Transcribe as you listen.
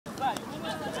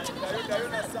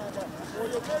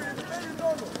The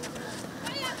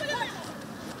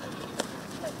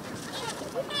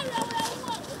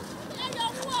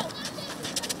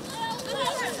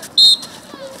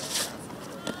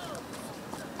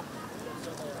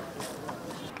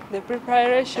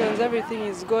preparations, everything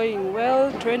is going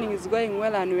well, training is going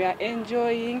well, and we are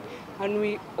enjoying, and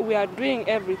we are doing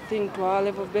everything to our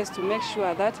level best to make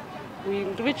sure that we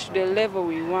reach the level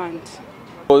we want.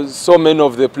 So many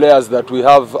of the players that we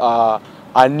have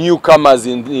are newcomers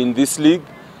in this league.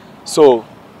 So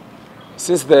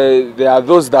since there are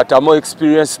those that are more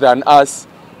experienced than us,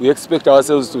 we expect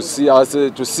ourselves to see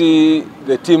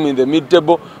the team in the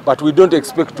mid-table, but we don't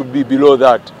expect to be below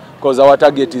that, because our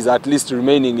target is at least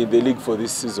remaining in the league for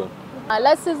this season.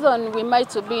 Last season we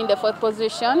might be in the 4th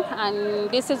position, and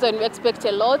this season we expect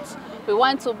a lot. We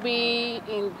want to be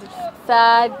in the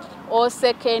 3rd or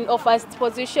 2nd or 1st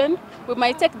position. We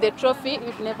might take the trophy,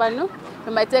 we never know.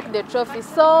 We might take the trophy.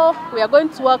 So we are going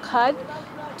to work hard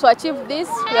to achieve this.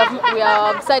 We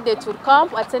have decided to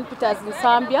camp at St. Peter's in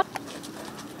Nsambya.